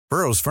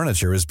Burrow's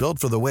furniture is built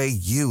for the way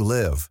you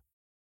live.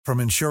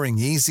 From ensuring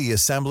easy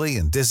assembly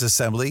and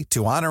disassembly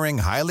to honoring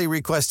highly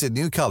requested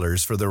new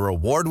colors for their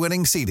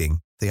award-winning seating,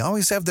 they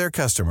always have their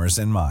customers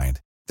in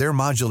mind. Their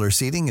modular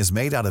seating is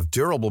made out of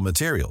durable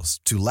materials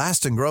to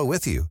last and grow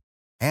with you.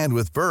 And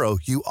with Burrow,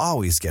 you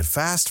always get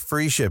fast,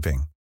 free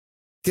shipping.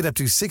 Get up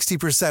to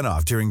 60%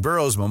 off during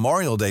Burrow's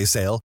Memorial Day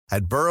sale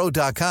at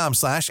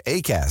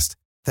burrow.com/ACAST.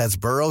 That's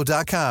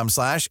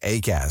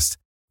burrow.com/ACAST.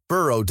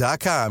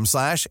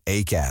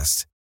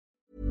 burrow.com/ACAST.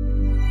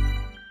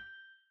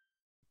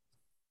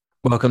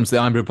 Welcome to the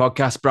Iron Brew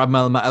Podcast. Brad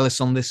Mel and Matt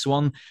Ellis on this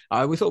one.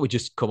 We thought we'd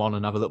just come on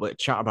and have a little bit of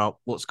chat about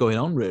what's going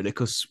on, really,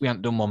 because we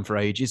haven't done one for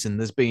ages and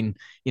there's been,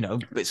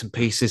 bits and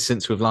pieces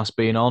since we've last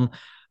been on.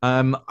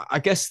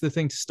 I guess the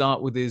thing to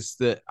start with is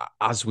that,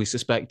 as we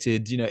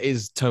suspected,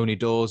 is Tony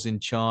Dawes in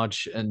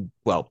charge? And,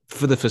 well,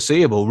 for the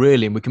foreseeable,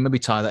 really, and we can maybe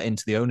tie that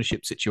into the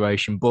ownership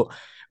situation. But,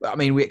 I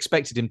mean, we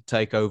expected him to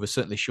take over,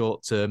 certainly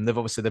short term.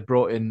 They've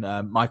brought in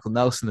Michael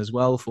Nelson as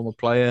well, former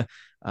player.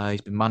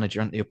 He's been manager,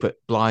 hasn't he, up at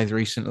Blythe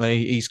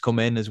recently. He's come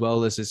in as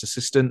well as his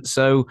assistant.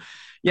 So,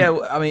 yeah,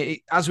 I mean,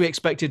 as we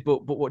expected,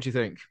 but what do you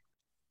think?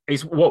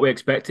 It's what we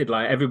expected.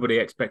 Like, everybody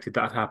expected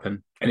that to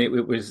happen, and it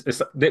was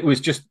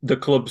just the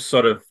club's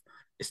sort of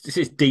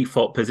it's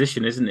default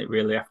position, isn't it?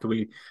 Really, after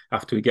we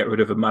get rid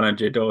of a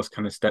manager, Dawes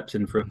kind of steps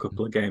in for a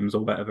couple of games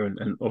or whatever,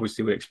 and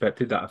obviously we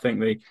expected that. I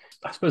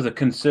suppose the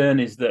concern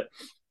is that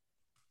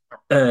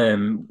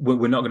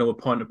we're not going to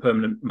appoint a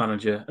permanent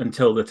manager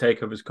until the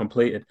takeover is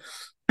completed,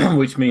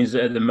 which means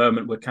that at the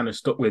moment we're kind of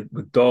stuck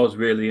with Dawes,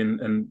 really,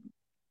 and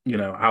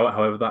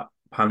however that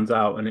pans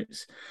out, and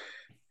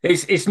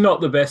it's not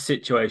the best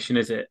situation,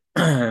 is it?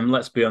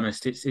 Let's be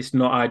honest. It's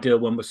not ideal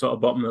when we're sort of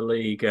bottom of the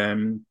league.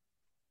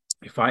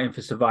 You're fighting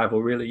for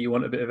survival, really. You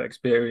want a bit of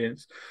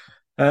experience.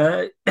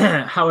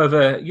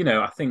 However,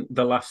 I think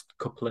the last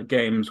couple of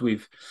games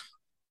we've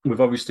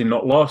obviously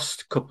not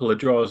lost. Couple of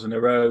draws in a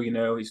row.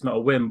 It's not a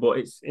win, but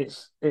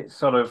it's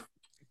sort of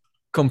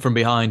come from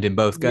behind in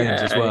both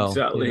games as well.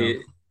 Exactly,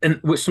 and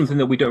which something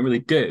that we don't really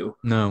do.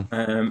 No,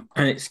 and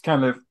it's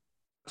kind of.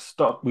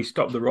 We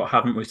stopped the rot,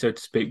 haven't we, so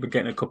to speak? We're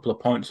getting a couple of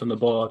points on the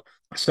board,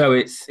 so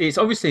it's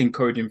obviously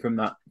encouraging from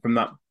that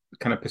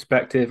kind of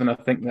perspective. And I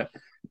think that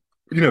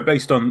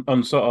based on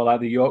sort of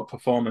like the York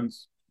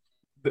performance,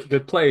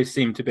 the players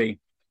seem to be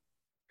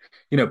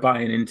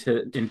buying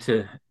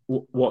into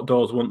what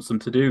Dawes wants them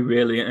to do,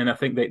 really. And I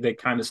think they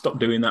kind of stopped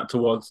doing that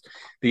towards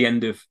the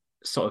end of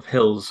sort of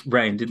Hill's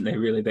reign, didn't they?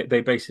 Really,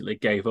 they basically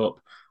gave up.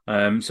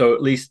 So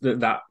at least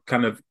that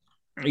kind of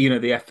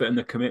the effort and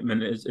the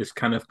commitment has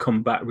kind of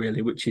come back,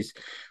 really, which is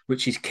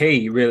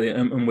key, really.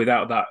 And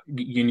without that,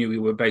 you knew we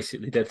were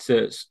basically dead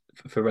certs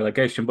for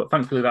relegation. But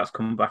thankfully, that's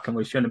come back, and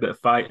we've shown a bit of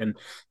fight and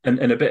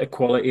a bit of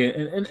quality.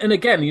 And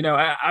again,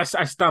 I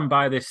stand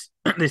by this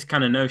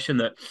kind of notion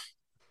that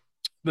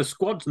the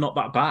squad's not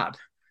that bad,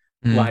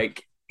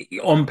 like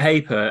on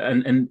paper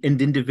and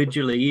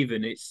individually,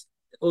 even it's.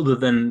 Other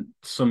than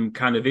some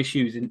kind of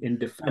issues in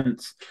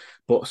defence,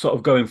 but sort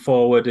of going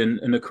forward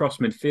and across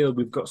midfield,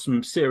 we've got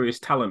some serious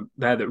talent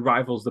there that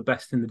rivals the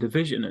best in the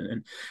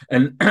division.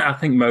 And I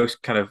think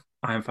most kind of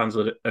Iron fans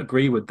would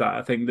agree with that.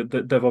 I think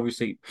that they've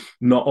obviously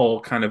not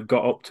all kind of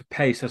got up to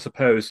pace, I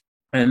suppose.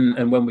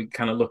 And when we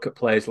kind of look at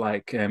players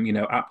like,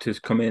 Apter's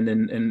come in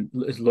and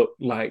has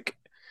looked like...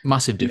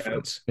 massive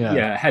difference.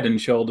 Head and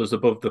shoulders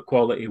above the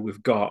quality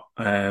we've got.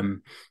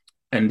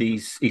 And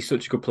he's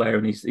such a good player,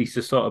 and he's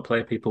the sort of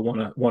player people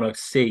want to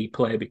see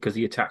play because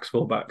he attacks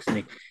fullbacks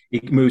and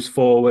he moves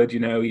forward.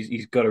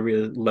 He's got a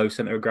really low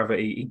centre of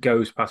gravity. He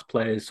goes past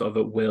players sort of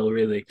at will,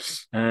 really.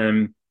 It's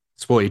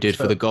what he did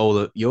for the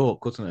goal at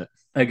York, wasn't it?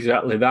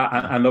 Exactly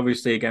that, and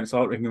obviously against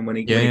Altrincham when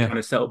he kind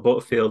of set up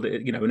Butterfield,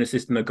 an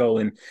assist and a goal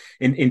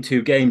in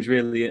 2 games,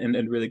 really,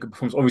 and really good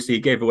performance. Obviously,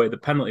 he gave away the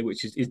penalty,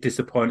 which is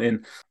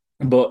disappointing,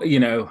 but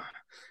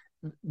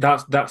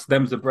that's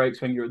them's the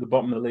breaks when you're at the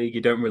bottom of the league. You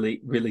don't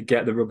really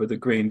get the rub of the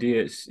green, do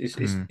you?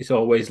 It's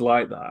always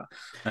like that.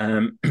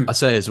 I'd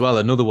say as well,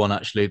 another one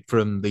actually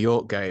from the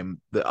York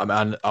game that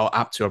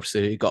Apter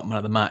obviously got man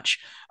of the match,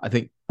 I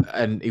think,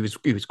 and he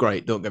was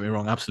great. Don't get me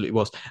wrong, absolutely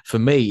was. For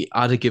me,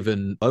 I'd have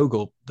given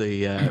Ogle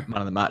the man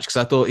of the match because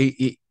I thought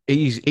he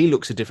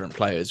looks a different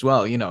player as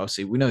well.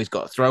 Obviously we know he's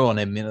got a throw on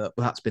him.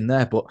 That's been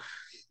there, but.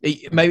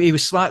 Maybe he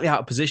was slightly out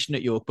of position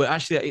at York, but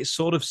actually it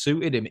sort of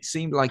suited him. It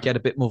seemed like he had a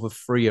bit more of a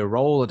freer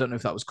role. I don't know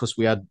if that was because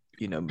we had,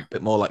 a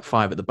bit more like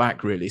 5 at the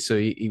back, really. So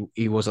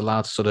he was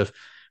allowed to sort of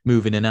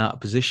move in and out of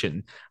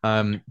position.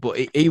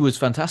 But he was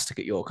fantastic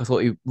at York. I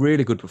thought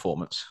really good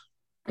performance.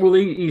 Well,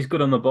 he's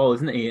good on the ball,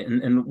 isn't he?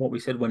 And what we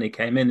said when he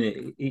came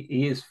in,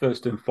 he is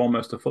first and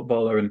foremost a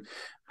footballer.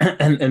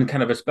 and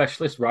kind of a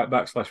specialist right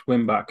back slash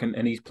wing back,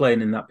 and he's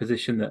playing in that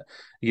position that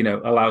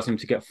allows him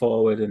to get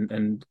forward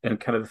and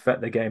kind of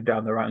affect the game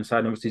down the right hand side.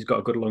 And obviously, he's got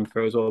a good long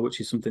throw as well, which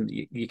is something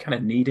that you kind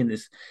of need in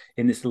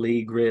this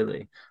league,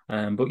 really.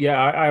 But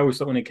yeah, I always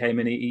thought when he came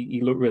in,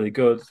 he looked really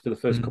good for the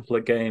first couple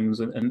of games,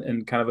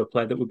 and kind of a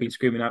player that we've been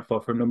screaming out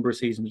for a number of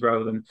seasons,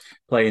 rather than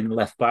playing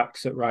left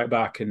backs at right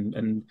back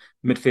and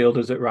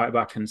midfielders at right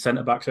back and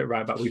centre backs at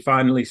right back. We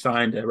finally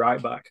signed a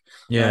right back,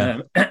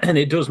 and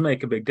it does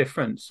make a big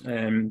difference.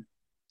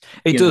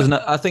 It does, and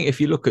I think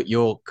if you look at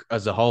York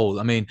as a whole,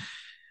 I mean,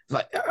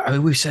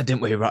 we said,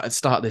 didn't we, right at the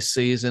start of this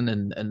season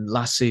and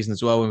last season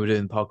as well when we were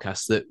doing the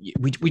podcast, that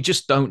we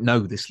just don't know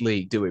this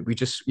league, do we? We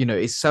just,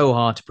 it's so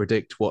hard to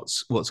predict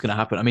what's going to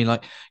happen. I mean,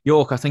 like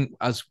York, I think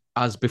as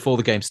before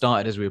the game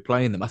started, as we were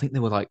playing them, I think they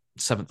were like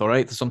 7th or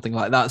 8th or something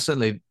like that,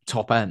 certainly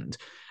top end.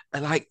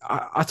 And like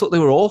I thought they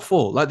were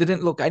awful. Like they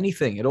didn't look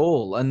anything at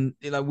all. And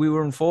we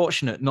were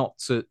unfortunate not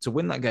to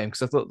win that game,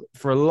 because I thought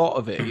for a lot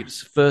of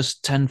it's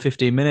first 10,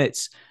 15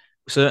 minutes,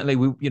 certainly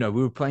we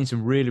were playing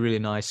some really, really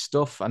nice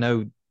stuff. I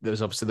know there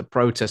was obviously the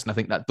protest, and I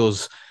think that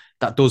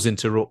does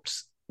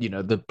interrupt,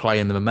 the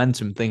play and the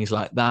momentum, things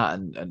like that.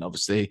 And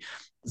obviously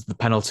the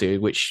penalty,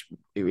 which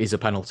is a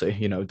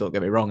penalty, don't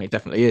get me wrong, it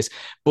definitely is.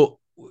 But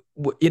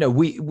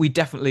we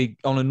definitely,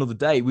 on another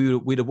day,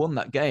 we'd have won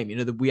that game.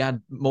 That we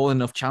had more than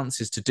enough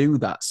chances to do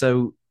that.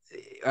 So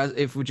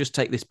if we just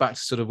take this back to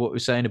sort of what we're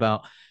saying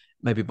about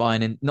maybe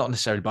not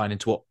necessarily buying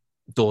into what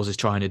Dawes is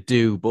trying to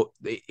do, but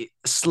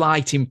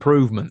slight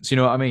improvements. You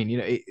know what I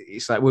mean?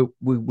 It's like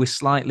we're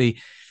slightly,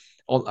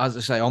 as I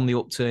say, on the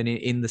upturn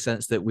in the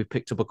sense that we've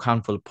picked up a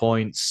handful of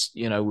points.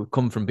 We've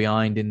come from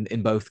behind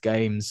in both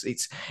games.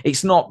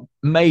 It's not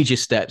major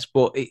steps,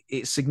 but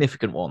it's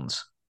significant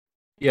ones.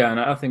 Yeah,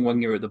 and I think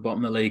when you're at the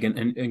bottom of the league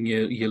and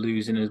you're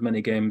losing as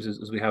many games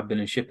as we have been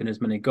and shipping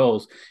as many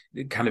goals,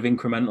 kind of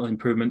incremental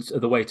improvements are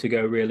the way to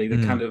go, really.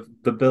 The kind of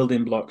the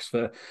building blocks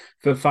for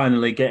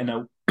finally getting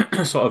a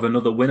sort of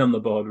another win on the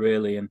board,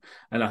 really. And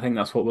I think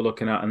that's what we're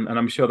looking at. And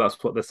I'm sure that's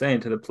what they're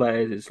saying to the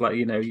players. It's like,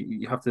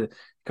 you have to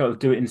kind of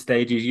do it in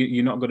stages.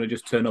 You're not going to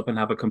just turn up and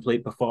have a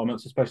complete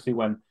performance, especially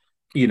when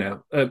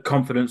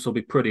confidence will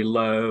be pretty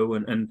low,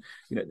 and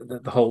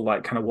the whole,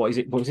 like, kind of, what is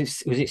it? Was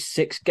it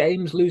 6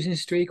 games losing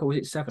streak, or was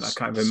it 7? I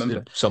can't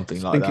remember.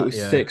 Something like that. I think it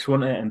was 6,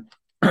 wasn't it?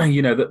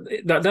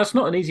 And that's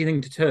not an easy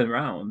thing to turn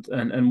around.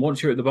 And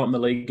once you're at the bottom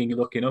of the league and you're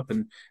looking up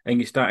and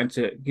you're starting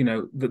to,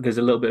 there's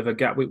a little bit of a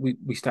gap.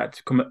 We start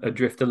to come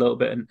adrift a little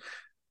bit, and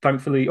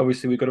thankfully,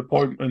 obviously, we got a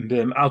point, and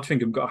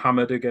Altrincham got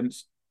hammered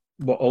against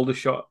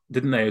Aldershot,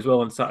 didn't they, as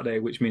well on Saturday,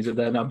 which means that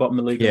they're now bottom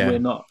of the league and we're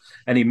not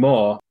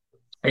anymore.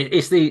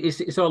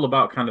 It's all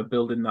about kind of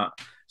building that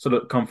sort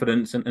of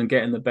confidence and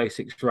getting the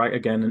basics right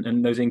again,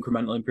 and those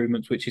incremental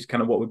improvements, which is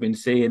kind of what we've been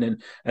seeing,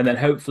 and then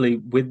hopefully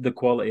with the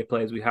quality of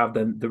players we have,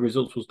 then the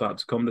results will start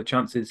to come, the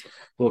chances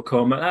will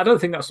come. And I don't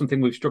think that's something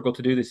we've struggled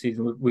to do this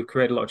season. We've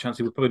created a lot of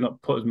chances. We've probably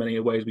not put as many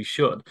away as we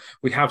should.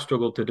 We have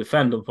struggled to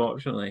defend,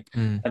 unfortunately.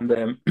 And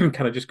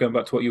kind of just going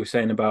back to what you were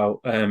saying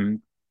about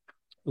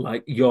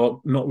like,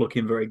 you're not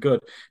looking very good,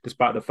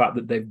 despite the fact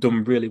that they've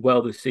done really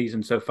well this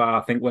season so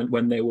far. I think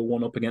when they were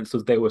one up against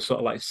us, they were sort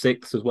of like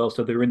 6th as well,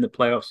 so they're in the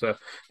playoffs. So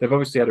they've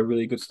obviously had a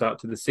really good start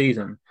to the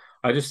season.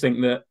 I just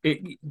think that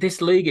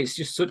this league, it's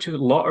just such a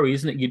lottery,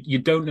 isn't it? You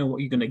don't know what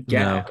you're going to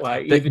get. No.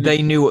 Like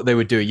they knew what they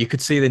were doing. You could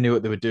see they knew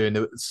what they were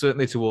doing.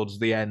 Certainly towards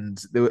the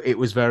end, it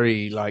was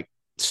very like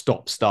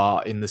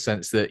stop-start, in the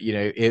sense that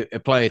if a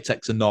player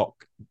takes a knock,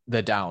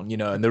 they're down,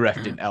 and the ref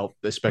didn't help,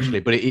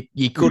 especially. But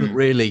you couldn't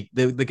really,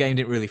 the game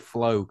didn't really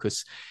flow,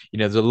 because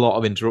there's a lot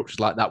of interruptions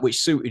like that,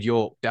 which suited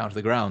York down to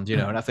the ground.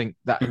 And I think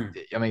that,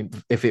 I mean,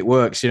 if it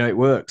works, it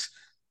works.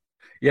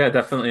 Yeah,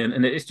 definitely,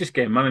 and it's just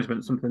game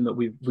management, something that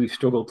we've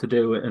struggled to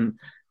do, and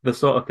the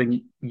sort of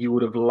thing you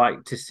would have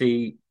liked to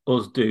see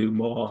us do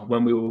more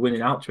when we were winning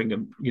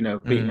Altrincham,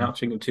 beating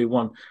Altrincham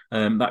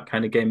 2-1, that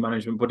kind of game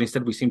management. But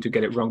instead, we seem to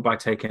get it wrong by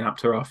taking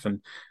Apter off,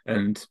 and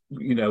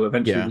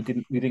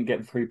eventually we didn't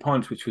get 3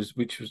 points, which was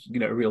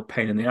a real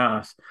pain in the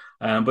ass.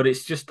 But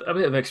it's just a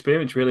bit of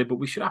experience, really. But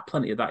we should have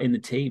plenty of that in the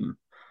team.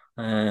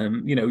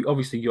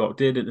 Obviously York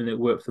did it and it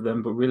worked for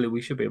them, but really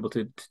we should be able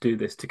to do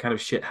this, to kind of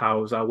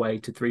shithouse our way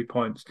to 3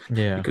 points.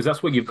 Yeah, because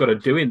that's what you've got to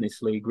do in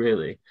this league,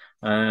 really.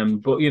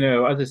 But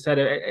as I said,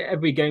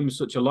 every game is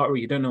such a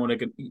lottery. You don't know what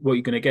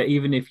you're going to get.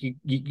 Even if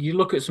you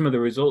look at some of the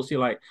results,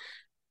 you're like,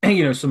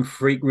 some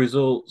freak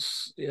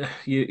results,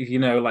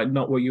 like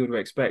not what you would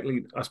expect,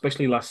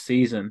 especially last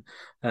season,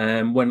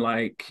 when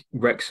like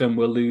Wrexham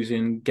were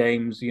losing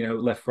games,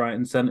 left, right,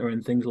 and centre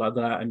and things like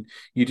that. And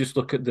you just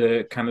look at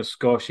the kind of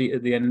score sheet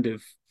at the end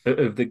of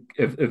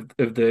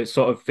the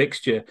sort of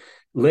fixture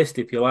list,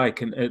 if you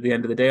like, and at the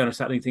end of the day on a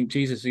Saturday, you think,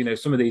 Jesus,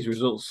 some of these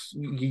results,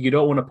 you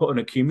don't want to put an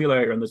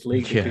accumulator on this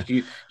league, because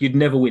you'd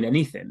never win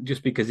anything,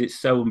 just because it's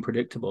so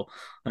unpredictable.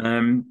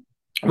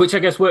 Which I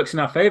guess works in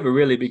our favour,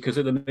 really, because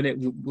at the minute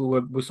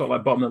we're sort of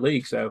like bottom of the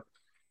league. So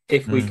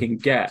if we can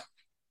get,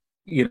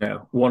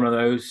 one of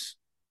those,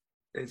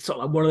 it's sort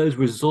of like one of those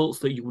results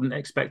that you wouldn't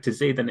expect to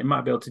see, then it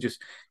might be able to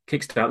just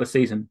kickstart the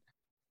season.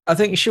 I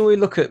think, should we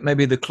look at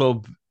maybe the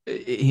club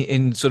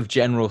in sort of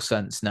general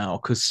sense now?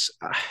 Because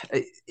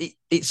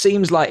it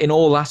seems like in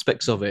all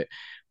aspects of it,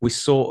 we're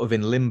sort of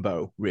in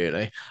limbo,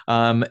 really.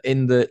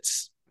 In that,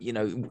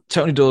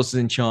 Tony Dawes is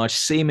in charge.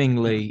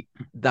 Seemingly,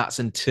 that's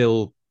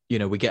until,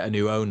 we get a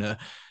new owner.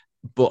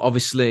 But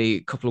obviously,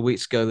 a couple of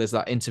weeks ago, there's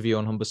that interview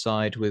on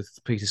Humberside with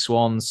Peter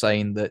Swan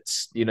saying that,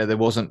 there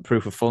wasn't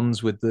proof of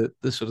funds with the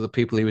sort of the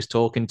people he was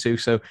talking to.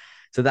 So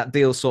that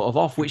deal's sort of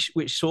off, which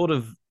sort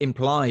of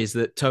implies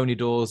that Tony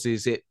Dawes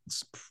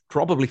it's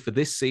probably for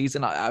this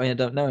season. I mean, I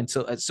don't know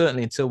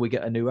certainly until we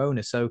get a new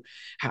owner. So,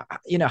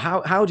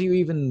 how do you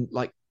even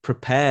like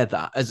prepare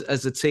that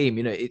as a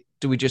team?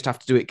 Do we just have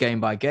to do it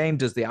game by game?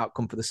 Does the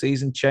outcome for the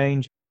season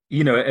change?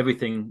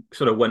 Everything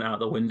sort of went out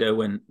the window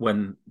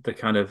when the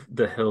kind of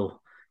the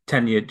Hill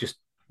tenure just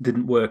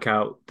didn't work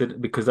out,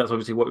 because that's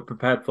obviously what we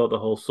prepared for the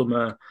whole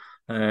summer.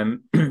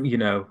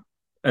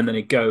 And then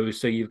it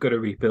goes, so you've got to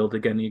rebuild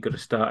again, you've got to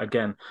start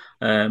again.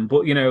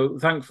 But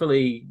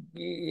thankfully,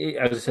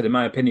 as I said, in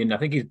my opinion, I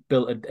think he's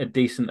built a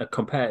decent,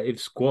 competitive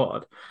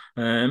squad,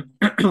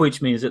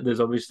 which means that there's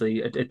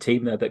obviously a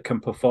team there that can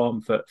perform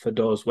for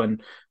Dawes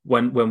when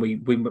we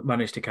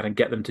manage to kind of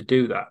get them to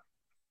do that.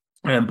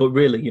 But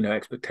really,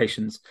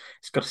 expectations,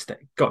 it's got to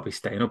be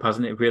staying up,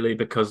 hasn't it? Really,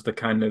 because the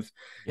kind of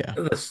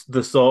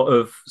the sort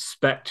of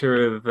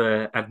spectre of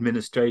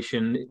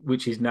administration,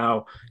 which is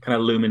now kind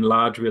of looming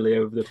large, really,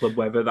 over the club,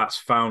 whether that's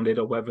founded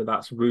or whether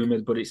that's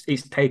rumored, but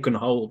it's taken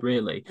hold,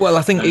 really. Well,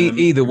 I think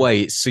either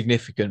way, it's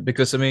significant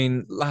because, I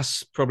mean,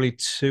 last probably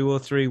 2 or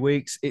 3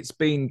 weeks, it's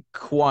been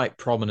quite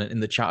prominent in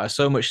the chatter,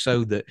 so much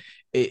so that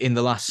in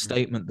the last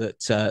statement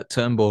that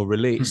Turnbull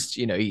released,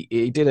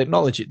 he did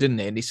acknowledge it, didn't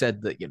he? And he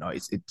said that,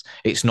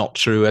 it's not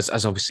true,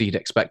 as obviously you'd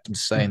expect him to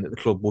say, and that the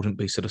club wouldn't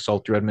be sort of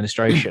sold to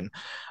administration.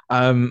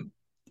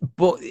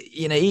 But,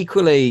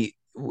 equally,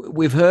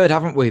 we've heard,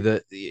 haven't we,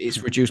 that it's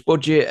reduced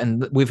budget,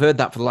 and we've heard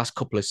that for the last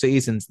couple of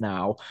seasons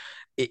now.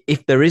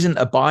 If there isn't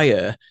a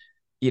buyer,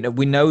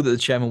 we know that the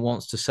chairman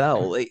wants to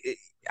sell.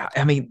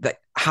 I mean,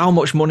 how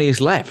much money is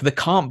left? There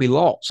can't be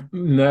lots.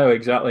 No,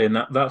 exactly. And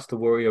that's the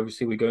worry.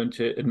 Obviously, we go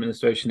into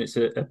administration, it's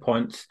a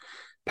points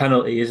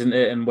penalty, isn't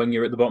it? And when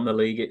you're at the bottom of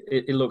the league,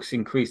 it looks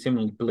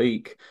increasingly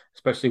bleak,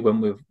 especially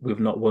when we've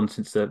not won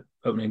since the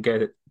opening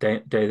day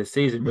of the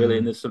season, really.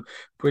 And there's some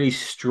pretty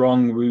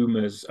strong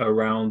rumours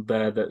around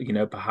there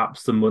that,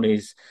 perhaps the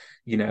money's,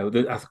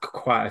 there's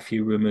quite a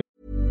few rumours.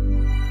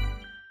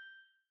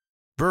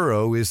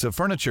 Burrow is a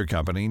furniture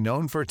company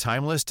known for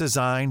timeless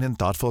design and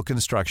thoughtful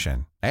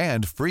construction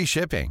and free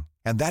shipping,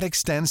 and that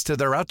extends to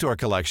their outdoor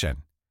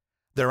collection.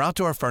 Their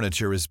outdoor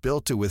furniture is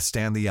built to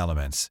withstand the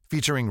elements,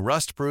 featuring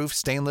rust-proof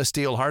stainless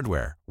steel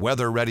hardware,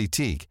 weather-ready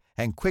teak,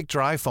 and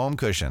quick-dry foam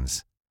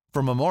cushions.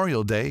 For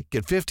Memorial Day,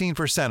 get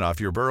 15% off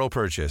your Burrow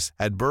purchase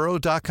at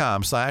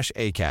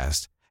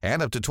burrow.com/ACAST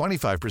and up to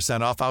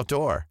 25% off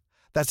outdoor.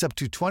 That's up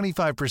to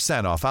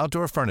 25% off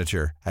outdoor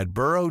furniture at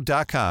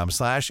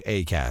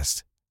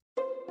burrow.com/ACAST.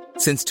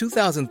 Since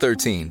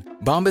 2013,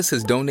 Bombas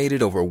has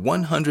donated over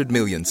 100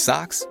 million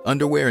socks,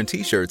 underwear, and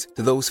T-shirts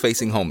to those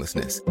facing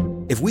homelessness.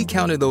 If we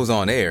counted those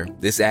on air,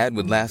 this ad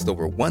would last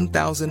over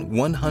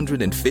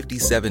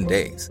 1,157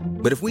 days.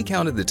 But if we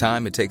counted the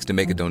time it takes to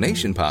make a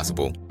donation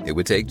possible, it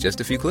would take just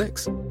a few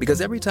clicks.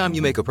 Because every time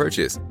you make a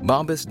purchase,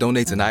 Bombas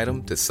donates an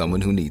item to someone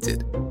who needs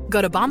it.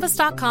 Go to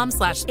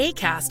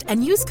bombas.com/ACAST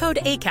and use code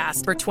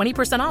ACAST for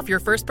 20% off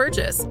your first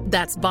purchase.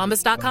 That's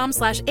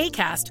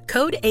bombas.com/ACAST,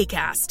 code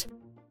ACAST.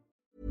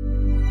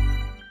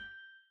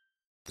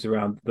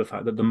 Around the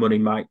fact that the money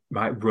might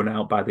run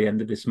out by the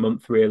end of this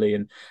month, really,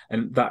 and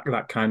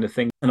that kind of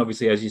thing. And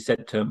obviously, as you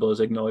said, Turnbull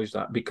has acknowledged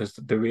that because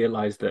they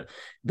realise that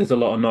there's a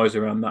lot of noise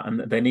around that,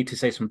 and they need to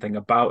say something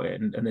about it,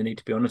 and they need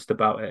to be honest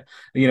about it.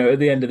 At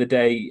the end of the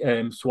day,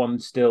 Swan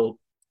still.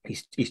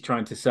 He's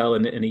trying to sell,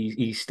 and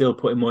he's still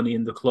putting money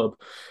in the club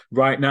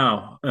right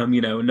now.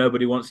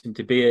 Nobody wants him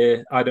to be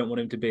here. I don't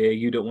want him to be here.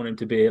 You don't want him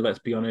to be here. Let's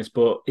be honest.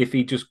 But if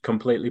he just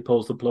completely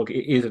pulls the plug,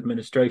 it is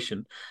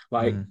administration.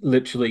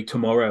 Literally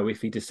tomorrow,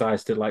 if he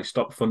decides to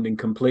stop funding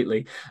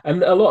completely,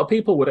 and a lot of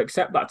people would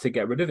accept that to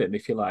get rid of him,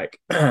 if you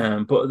like.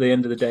 But at the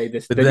end of the day,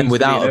 but then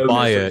without a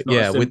buyer, so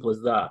as simple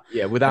as that.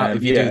 Yeah, without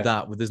if you do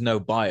that, there's no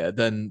buyer,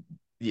 then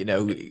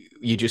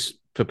you just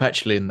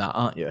perpetually in that,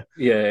 aren't you?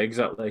 Yeah,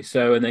 exactly.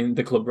 So, and then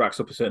the club racks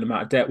up a certain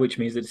amount of debt, which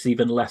means it's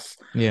even less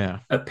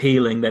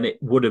appealing than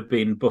it would have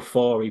been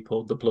before he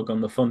pulled the plug on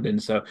the funding.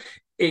 So,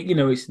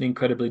 it's an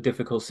incredibly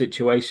difficult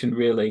situation,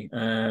 really.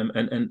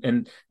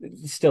 And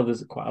still,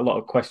 there's quite a lot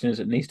of questions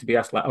that needs to be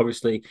asked. Like,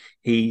 obviously,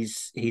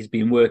 he's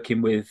been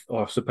working with,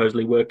 or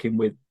supposedly working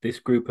with, this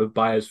group of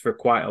buyers for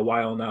quite a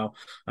while now.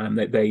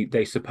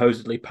 They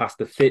supposedly passed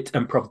the fit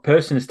and proper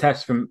persons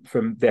test from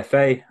the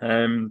FA.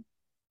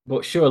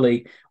 But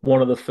surely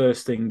one of the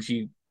first things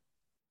I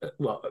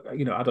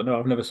don't know,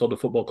 I've never sold a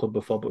football club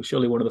before, but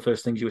surely one of the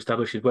first things you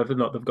establish is whether or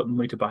not they've got the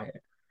money to buy it.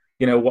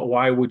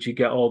 Why would you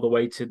get all the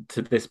way to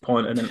this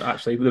point and then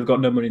actually they've got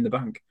no money in the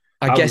bank?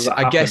 I How does guess that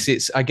I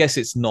happen? guess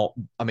it's not.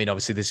 I mean,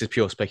 obviously, this is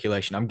pure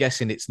speculation. I'm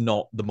guessing it's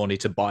not the money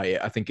to buy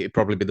it. I think it'd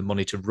probably be the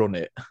money to run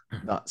it.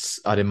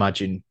 I'd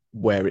imagine,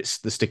 where it's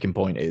the sticking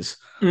point is.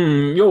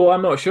 Yeah, well,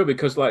 I'm not sure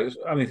because, like,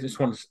 I mean, this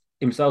one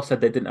himself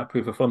said they didn't have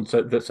proof of funds,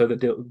 so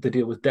the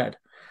deal was dead.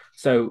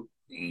 So,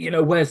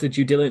 where's the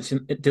due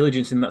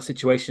diligence in that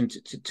situation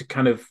to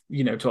kind of,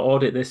 to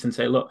audit this and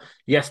say, look,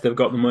 yes, they've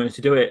got the money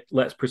to do it.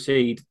 Let's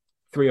proceed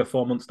 3 or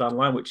 4 months down the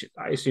line, which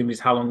I assume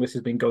is how long this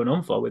has been going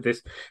on for with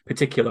this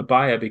particular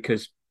buyer,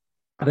 because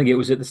I think it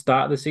was at the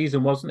start of the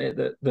season, wasn't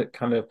it, that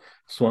kind of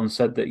Swan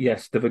said that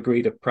yes, they've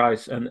agreed a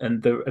price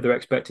and they're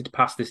expected to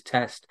pass this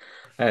test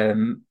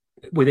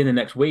within the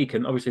next week,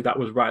 and obviously that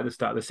was right at the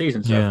start of the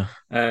season. So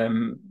Yeah.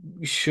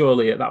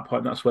 surely at that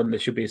point, that's when they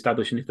should be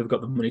establishing if they've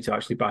got the money to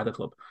actually buy the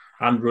club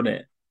and run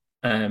it,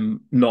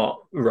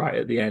 not right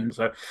at the end.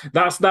 So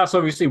that's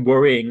obviously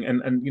worrying,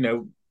 and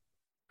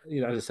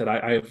as I said,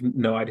 I have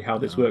no idea how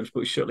this works,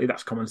 but surely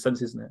that's common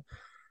sense, isn't it?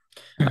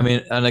 I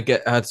mean, and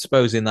I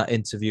suppose in that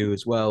interview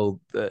as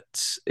well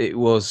that it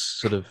was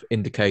sort of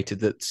indicated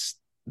that,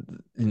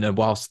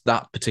 whilst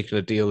that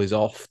particular deal is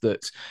off,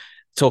 that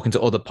talking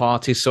to other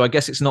parties. So I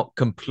guess it's not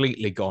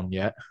completely gone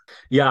yet.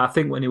 Yeah, I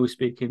think when he was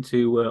speaking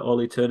to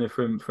Ollie Turner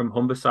from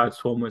Humberside,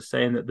 Swan was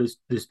saying that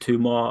there's 2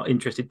 more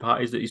interested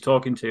parties that he's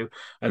talking to,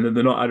 and then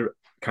they're not at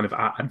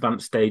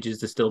advanced stages.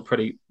 They're still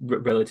pretty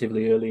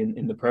relatively early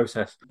in the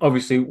process.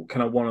 Obviously,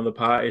 kind of one of the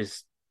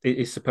parties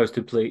is supposed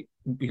to play,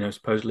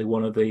 supposedly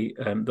one of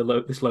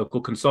this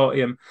local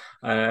consortium,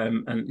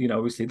 and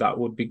obviously that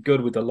would be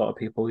good with a lot of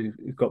people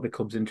who've got the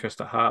club's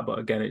interest at heart. But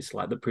again, it's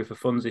like the proof of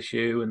funds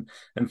issue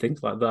and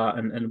things like that,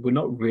 and we're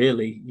not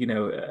really,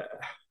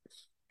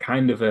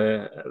 kind of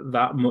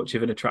that much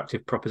of an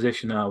attractive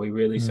proposition, are we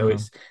really? So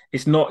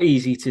it's not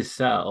easy to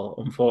sell,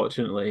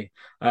 unfortunately.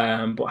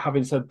 But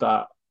having said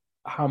that,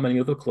 how many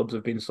other clubs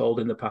have been sold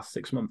in the past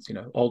 6 months?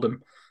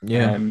 Oldham.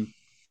 Yeah.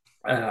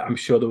 I'm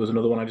sure there was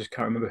another one. I just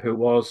can't remember who it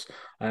was.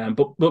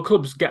 But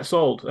clubs get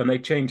sold and they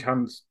change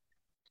hands.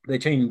 They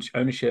change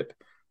ownership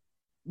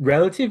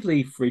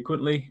relatively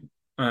frequently.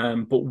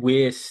 But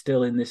we're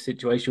still in this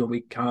situation where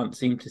we can't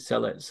seem to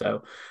sell it.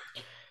 So,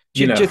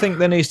 do you think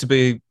there needs to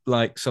be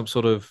like some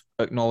sort of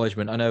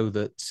acknowledgement? I know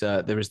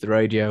that there is the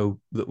radio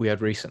that we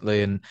had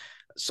recently, and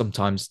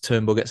sometimes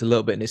Turnbull gets a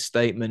little bit in his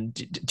statement.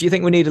 Do you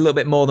think we need a little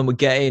bit more than we're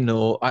getting?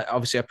 Or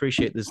obviously, I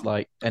appreciate there's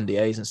like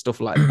NDAs and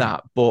stuff like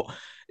that, but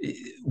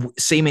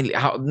seemingly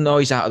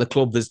noise out of the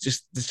club, there's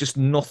just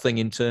nothing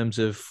in terms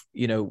of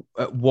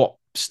at what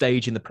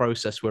stage in the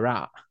process we're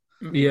at.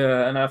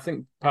 Yeah, and I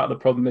think part of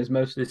the problem is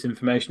most of this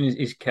information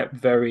is kept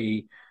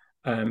very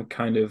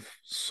kind of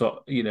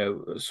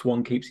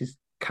Swan keeps his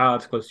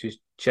cards close to his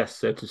chest,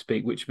 so to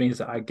speak, which means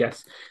that I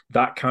guess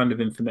that kind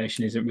of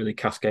information isn't really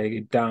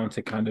cascaded down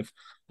to kind of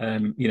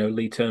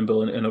Lee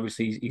Turnbull, and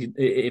obviously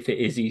if it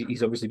is,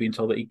 he's obviously been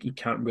told that he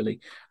can't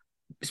really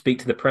speak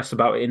to the press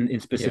about it in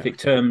specific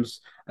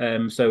terms.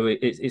 So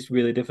it's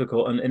really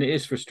difficult, and it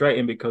is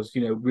frustrating because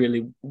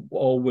really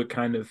all we're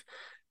kind of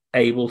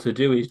able to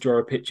do is draw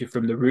a picture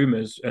from the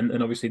rumors, and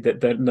obviously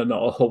they're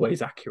not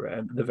always accurate,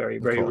 and they very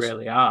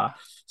rarely are.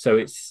 So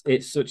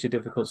it's such a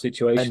difficult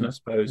situation, and I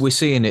suppose we're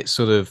seeing it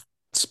sort of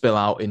spill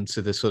out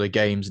into the sort of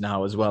games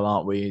now as well,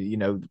 aren't we?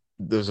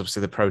 There's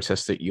obviously the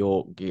protest at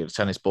York,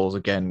 tennis balls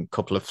again, a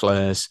couple of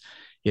flares,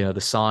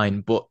 the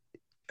sign, but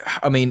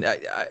I mean,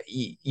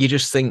 you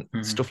just think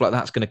stuff like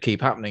that's going to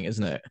keep happening,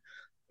 isn't it?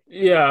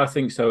 Yeah, I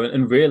think so.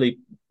 And really,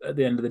 at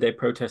the end of the day,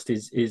 protest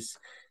is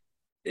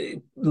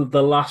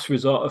the last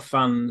resort of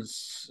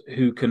fans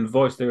who can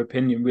voice their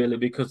opinion, really,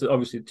 because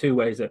obviously 2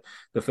 ways.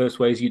 The first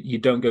way is you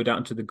don't go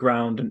down to the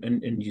ground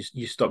and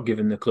you stop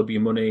giving the club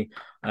your money,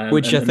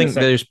 which I think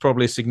there's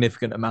probably a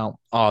significant amount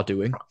are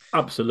doing.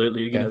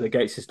 Absolutely, the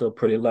gates are still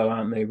pretty low,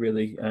 aren't they?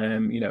 Really,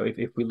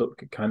 if we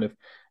look at kind of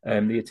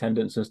the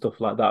attendance and stuff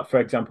like that. For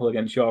example,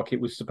 against York,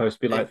 it was supposed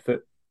to be like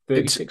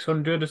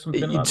 3,600 or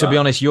something like that. To be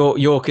honest,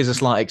 York is a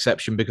slight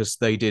exception because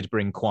they did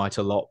bring quite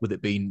a lot, with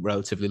it being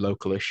relatively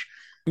localish.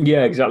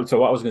 Yeah, exactly. So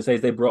what I was going to say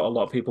is they brought a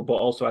lot of people, but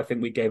also I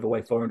think we gave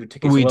away 400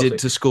 tickets. We did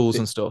to schools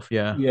and stuff,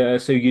 yeah. Yeah,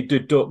 so you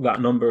deduct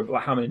that number of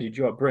how many did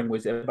York bring?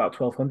 Was it about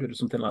 1,200 or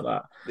something like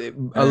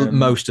that?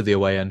 Most of the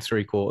away end,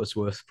 3/4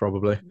 worth,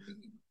 probably.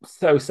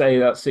 So say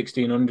that's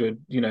 1,600,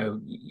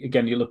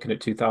 again, you're looking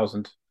at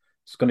 2,000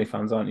 Scunny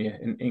fans, aren't you?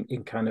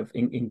 In kind of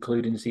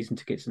including season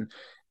tickets, and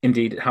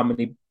indeed how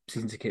many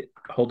season ticket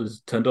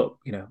holders turned up,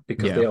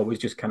 because they always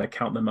just kind of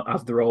count them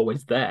as they're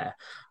always there.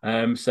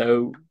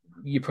 So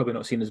you're probably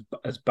not seen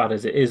as bad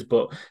as it is,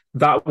 but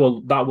that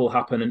will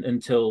happen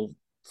until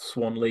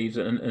Swan leaves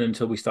and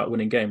until we start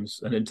winning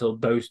games, and until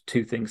those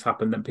 2 things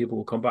happen, then people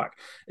will come back.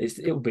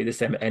 It will be the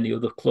same at any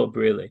other club,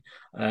 really.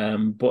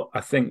 But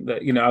I think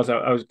that as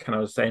I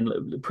was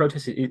saying,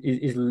 protest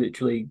is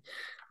literally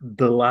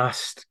the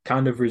last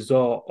kind of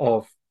resort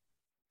of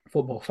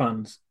football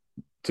fans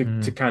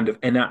to kind of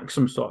enact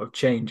some sort of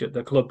change at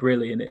the club,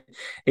 really. And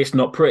it's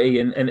not pretty,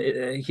 and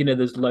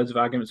there's loads of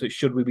arguments. So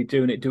should we be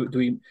doing it? Do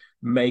we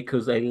make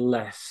us a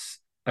less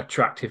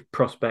attractive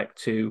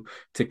prospect to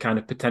kind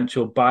of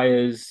potential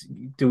buyers?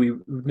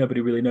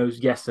 Nobody really knows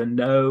yes and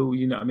no.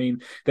 You know what I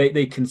mean?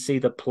 They can see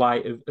the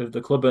plight of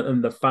the club,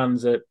 and the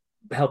fans are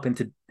helping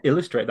to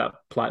illustrate that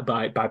plight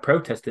by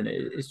protesting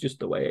it. It's just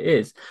the way it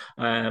is.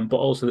 But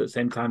also at the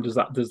same time, does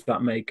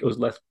that make us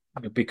less,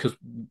 because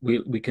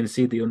we can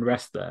see the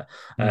unrest there.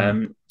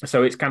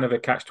 So it's kind of a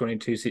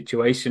catch-22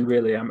 situation,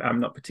 really. I'm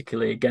not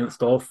particularly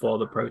against or for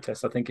the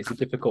protests. I think it's a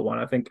difficult one.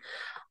 I think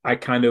I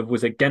kind of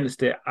was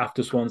against it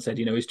after Swan said,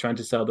 he's trying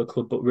to sell the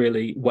club, but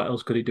really, what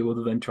else could he do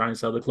other than try and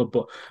sell the club?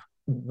 But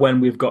when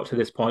we've got to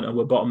this point and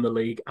we're bottom of the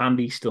league and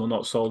he's still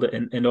not sold it,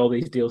 and all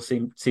these deals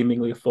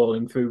seemingly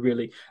falling through,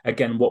 really,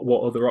 again,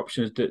 what other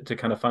options do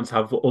kind of fans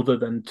have other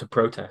than to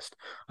protest?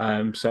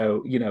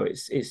 So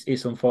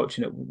it's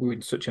unfortunate we're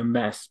in such a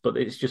mess, but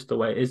it's just the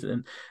way it is.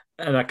 And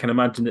I can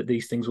imagine that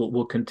these things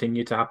will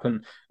continue to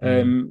happen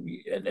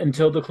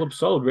until the club's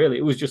sold, really.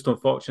 It was just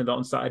unfortunate that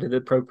on Saturday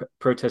the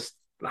protest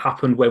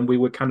happened when we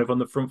were kind of on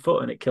the front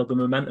foot, and it killed the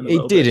momentum.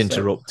 It did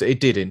interrupt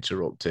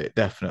it,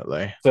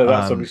 definitely. So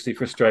that's obviously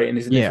frustrating,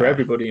 isn't it, for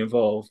everybody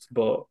involved?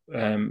 But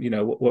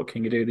what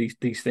can you do?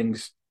 These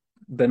things,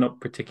 they're not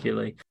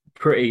particularly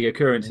pretty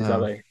occurrences, are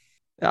they?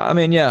 I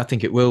mean, I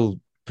think it will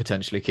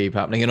potentially keep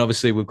happening, and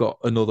obviously we've got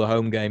another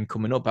home game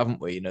coming up, haven't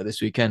we?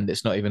 This weekend.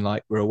 It's not even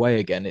like we're away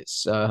again.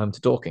 It's home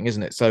to Dorking,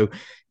 isn't it? So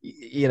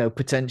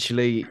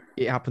potentially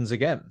it happens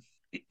again.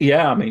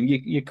 Yeah, I mean,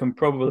 you can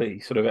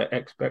probably sort of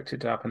expect it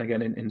to happen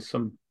again in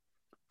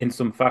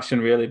some fashion,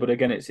 really. But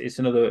again, it's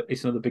another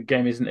big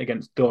game, isn't it,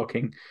 against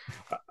Dorking?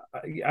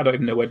 I don't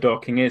even know where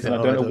Dorking is, and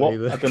I don't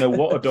know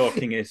what a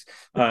Dorking is.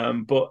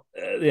 But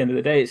at the end of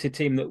the day, it's a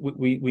team that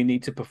we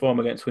need to perform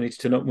against. We need to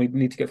turn up. We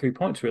need to get 3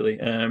 points, really.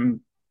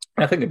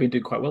 I think they've been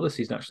doing quite well this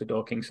season, actually,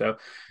 Dorking. So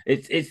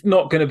it's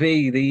not going to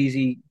be the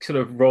easy sort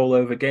of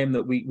rollover game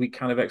that we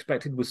kind of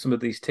expected with some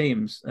of these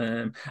teams.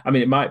 I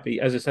mean, it might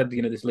be, as I said,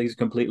 this league's a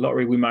complete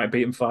lottery. We might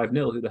beat them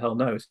 5-0. Who the hell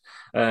knows?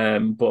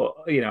 But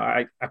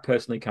I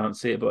personally can't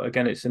see it. But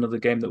again, it's another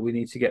game that we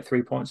need to get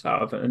 3 points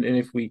out of. And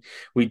if we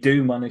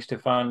do manage to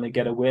finally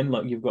get a win,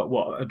 like you've got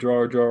a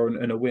draw,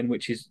 and a win,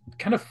 which is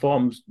kind of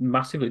forms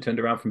massively turned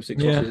around from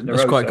 6 losses in a row.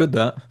 That's quite good.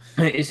 That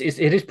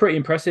it is pretty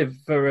impressive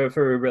for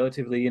a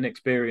relatively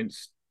inexperienced,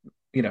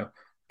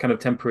 kind of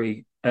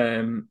temporary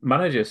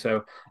manager.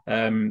 So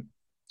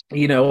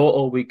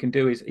all we can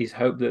do is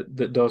hope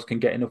that Dawes can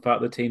get enough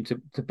out of the team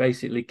to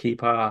basically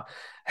keep our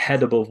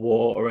head above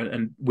water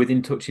and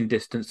within touching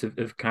distance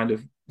of kind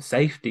of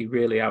safety,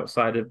 really,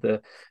 outside of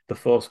the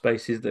 4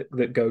 spaces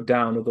that go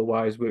down.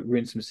 Otherwise we're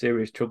in some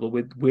serious trouble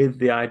with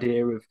the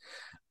idea of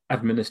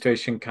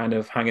administration kind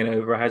of hanging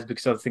over our heads,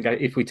 because I think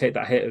if we take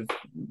that hit of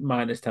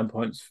minus 10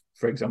 points,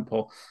 for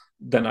example,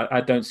 then I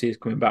don't see us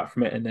coming back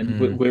from it, and then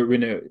we're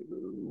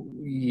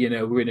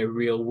in a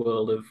real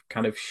world of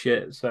kind of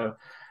shit. So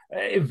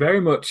it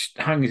very much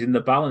hangs in the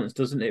balance,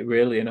 doesn't it,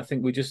 really? And I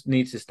think we just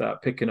need to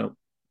start picking up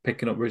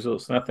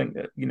results. And I think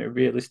that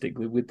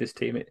realistically with this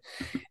team,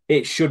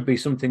 it should be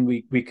something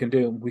we can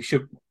do, and we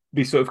should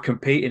be sort of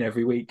competing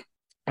every week,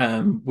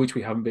 which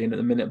we haven't been at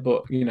the minute.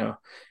 But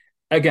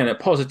again, a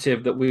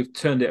positive that we've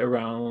turned it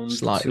around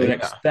slightly, to an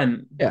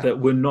extent that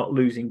we're not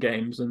losing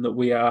games, and that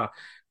we are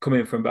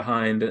coming from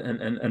behind,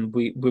 and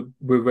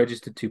we're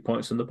registered 2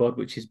 points on the board,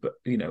 which is, but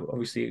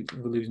obviously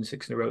we're losing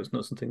 6 in a row. It's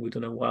not something we've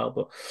done in a while,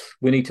 but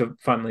we need to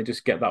finally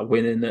just get that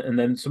win in, and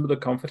then some of the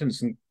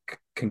confidence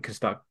can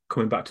start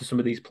coming back to some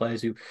of these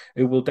players who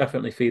will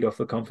definitely feed off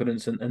the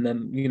confidence, and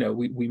then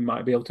we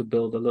might be able to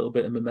build a little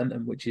bit of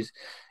momentum, which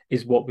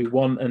is what we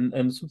want.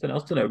 And something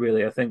else to note,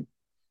 really, I think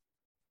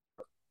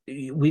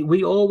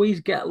we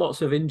always get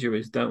lots of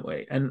injuries, don't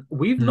we? And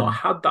we've not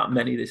had that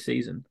many this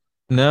season.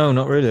 No,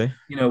 not really.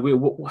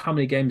 How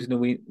many games are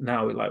we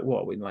now? We're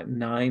like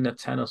 9 or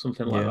 10 or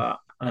something like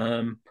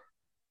that.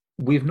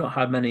 We've not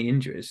had many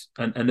injuries,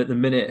 and at the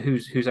minute,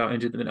 who's out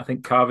injured at the minute? I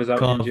think Carver's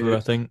out injured. I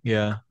think,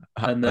 yeah.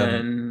 And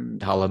then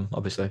Hallam,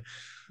 obviously.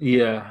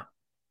 Yeah.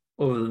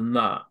 Other than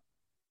that,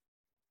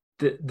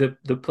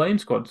 the playing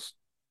squad's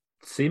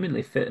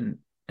seemingly fit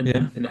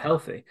and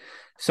healthy.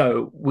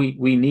 So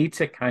we need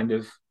to kind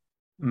of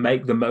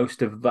make the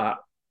most of that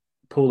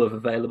pool of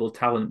available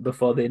talent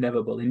before the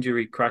inevitable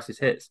injury crisis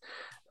hits,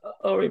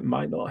 or it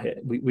might not hit.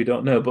 We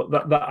don't know, but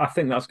that I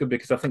think that's good,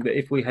 because I think that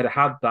if we had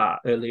had that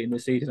early in the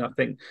season, I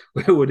think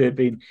we would have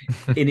been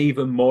in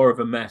even more of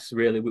a mess,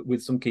 really,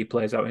 with some key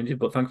players out injured.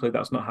 But thankfully,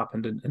 that's not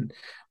happened, and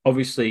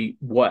obviously,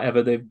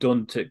 whatever they've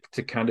done to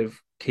kind of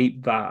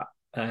keep that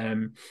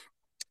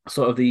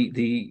sort of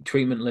the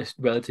treatment list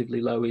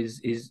relatively low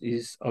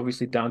is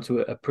obviously down to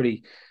a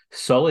pretty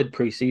solid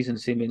pre-season,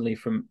 seemingly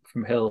from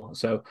Hill.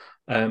 So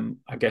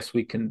I guess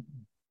we can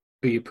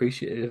be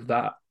appreciative of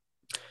that.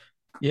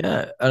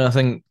 Yeah, and I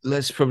think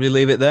let's probably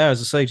leave it there.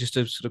 As I say, just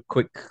a sort of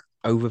quick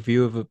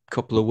overview of a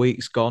couple of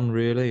weeks gone,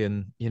 really,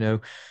 and the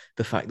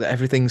fact that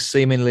everything's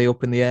seemingly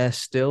up in the air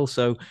still.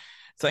 So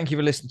Thank you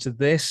for listening to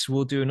this.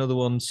 We'll do another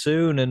one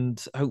soon,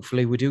 and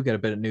hopefully we do get a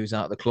bit of news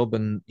out of the club,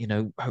 and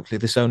hopefully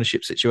this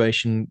ownership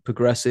situation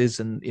progresses,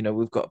 and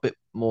we've got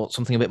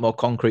something a bit more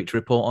concrete to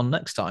report on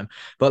next time.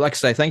 But like I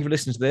say, thank you for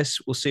listening to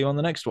this. We'll see you on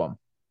the next one.